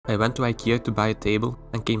I went to Ikea to buy a table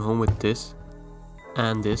and came home with this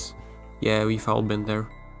and this. Yeah, we've all been there.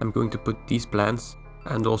 I'm going to put these plants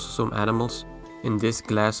and also some animals in this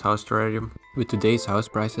glass house terrarium. With today's house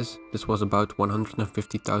prices, this was about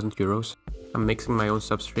 150,000 euros. I'm mixing my own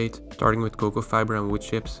substrate, starting with cocoa fiber and wood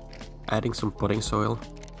chips, adding some potting soil,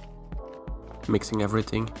 mixing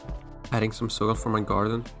everything, adding some soil for my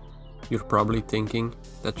garden. You're probably thinking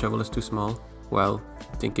that shovel is too small. Well,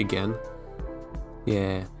 think again.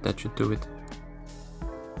 Yeah, that should do it.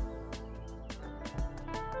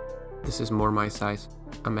 This is more my size.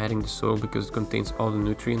 I'm adding the soil because it contains all the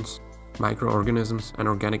nutrients, microorganisms and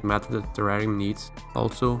organic matter that the terrarium needs.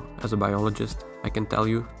 Also, as a biologist, I can tell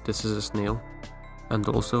you this is a snail. And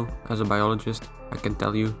also, as a biologist, I can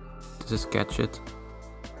tell you this is cat shit.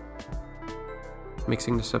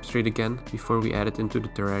 Mixing the substrate again before we add it into the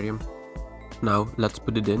terrarium. Now, let's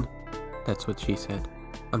put it in. That's what she said.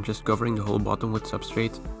 I'm just covering the whole bottom with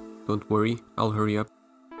substrate. Don't worry, I'll hurry up.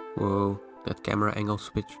 Whoa, that camera angle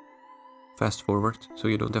switch. Fast forward, so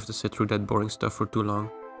you don't have to sit through that boring stuff for too long.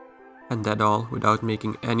 And that all without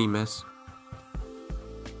making any mess.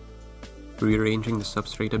 Rearranging the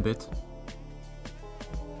substrate a bit.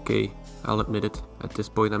 Okay, I'll admit it, at this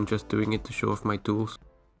point I'm just doing it to show off my tools.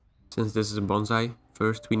 Since this is a bonsai,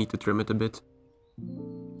 first we need to trim it a bit.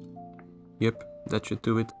 Yep, that should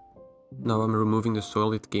do it. Now I'm removing the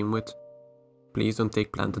soil it came with. Please don't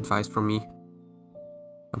take plant advice from me.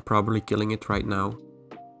 I'm probably killing it right now.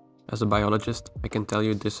 As a biologist, I can tell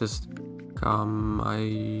you this is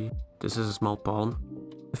this is a small palm.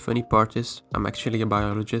 The funny part is, I'm actually a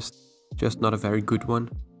biologist, just not a very good one.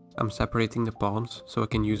 I'm separating the palms so I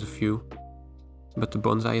can use a few. But the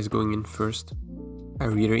bonsai is going in first. I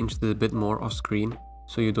rearranged it a bit more off screen,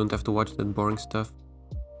 so you don't have to watch that boring stuff.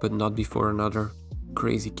 But not before another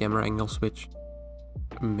crazy camera angle switch.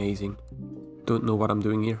 Amazing. Don't know what I'm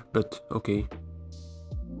doing here, but okay.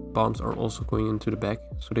 Palms are also going into the back,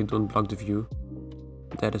 so they don't block the view.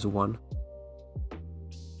 That is one.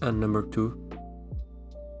 And number 2.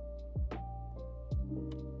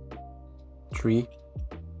 3.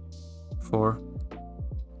 4.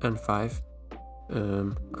 And 5.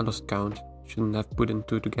 I lost count. Shouldn't have put in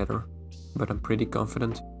 2 together. But I'm pretty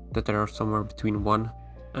confident that there are somewhere between 1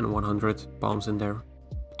 and 100 palms in there.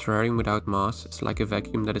 Terrarium without moss is like a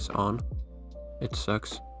vacuum that is on. It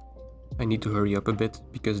sucks. I need to hurry up a bit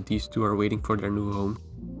because these two are waiting for their new home.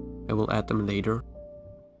 I will add them later.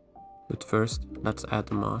 But first, let's add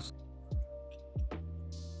the moss.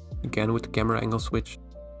 Again with the camera angle switch.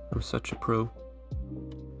 I'm such a pro.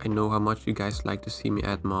 I know how much you guys like to see me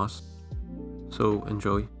add moss. So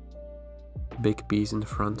enjoy. Big piece in the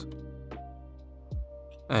front.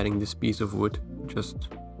 Adding this piece of wood just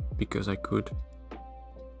because I could.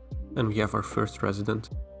 And we have our first resident.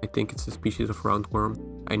 I think it's a species of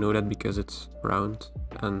roundworm. I know that because it's round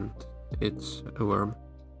and it's a worm.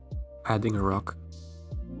 Adding a rock.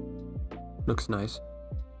 Looks nice.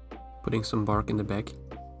 Putting some bark in the back.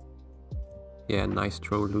 Yeah, nice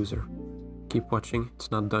throw, loser. Keep watching, it's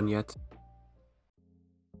not done yet.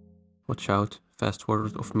 Watch out, fast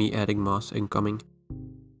forward of me adding moss incoming.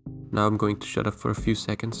 Now I'm going to shut up for a few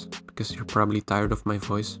seconds, because you're probably tired of my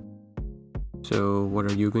voice. So, what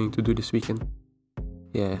are you going to do this weekend?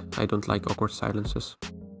 Yeah, I don't like awkward silences.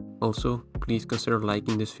 Also, please consider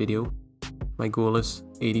liking this video. My goal is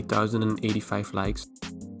 80,085 likes.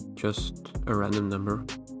 Just a random number.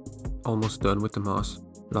 Almost done with the moss.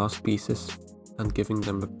 Last pieces. And giving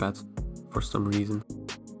them a pet for some reason.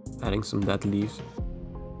 Adding some dead leaves.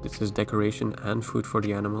 This is decoration and food for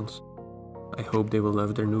the animals. I hope they will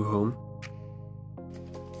love their new home.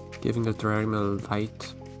 Giving the terrarium a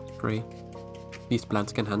light spray. These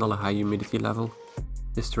plants can handle a high humidity level.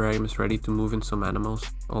 This terrarium is ready to move in some animals.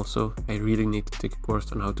 Also, I really need to take a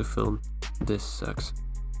course on how to film. This sucks.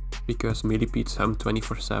 Because millipedes hum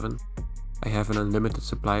 24/7. I have an unlimited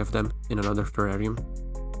supply of them in another terrarium.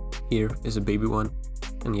 Here is a baby one.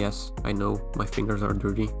 And yes, I know, my fingers are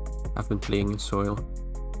dirty. I've been playing in soil.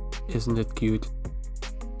 Isn't it cute?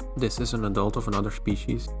 This is an adult of another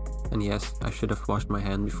species. And yes, I should have washed my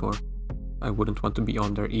hand before. I wouldn't want to be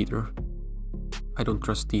on there either. I don't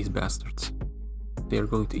trust these bastards. They are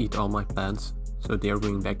going to eat all my plants, so they are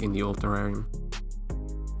going back in the old terrarium.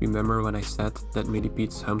 Remember when I said that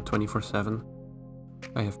millipedes hum 24/7?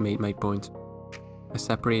 I have made my point. I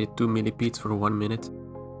separated 2 millipedes for 1 minute,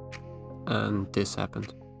 and this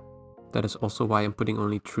happened. That is also why I'm putting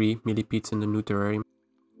only 3 millipedes in the new terrarium.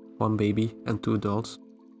 1 baby and 2 adults.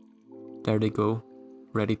 There they go,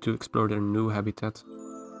 ready to explore their new habitat.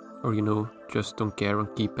 Or you know, just don't care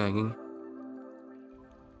and keep hanging.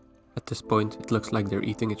 At this point, it looks like they're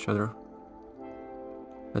eating each other.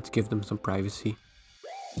 Let's give them some privacy.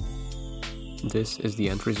 This is the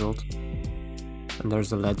end result. And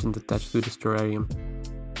there's a legend attached to this terrarium.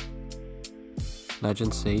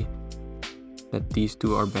 Legends say that these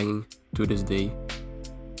two are banging to this day.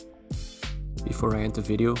 Before I end the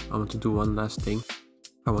video, I want to do one last thing.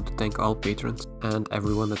 I want to thank all patrons and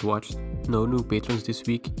everyone that watched. No new patrons this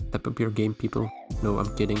week. Step up your game, people. No,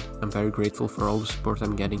 I'm kidding. I'm very grateful for all the support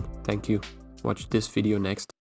I'm getting. Thank you. Watch this video next.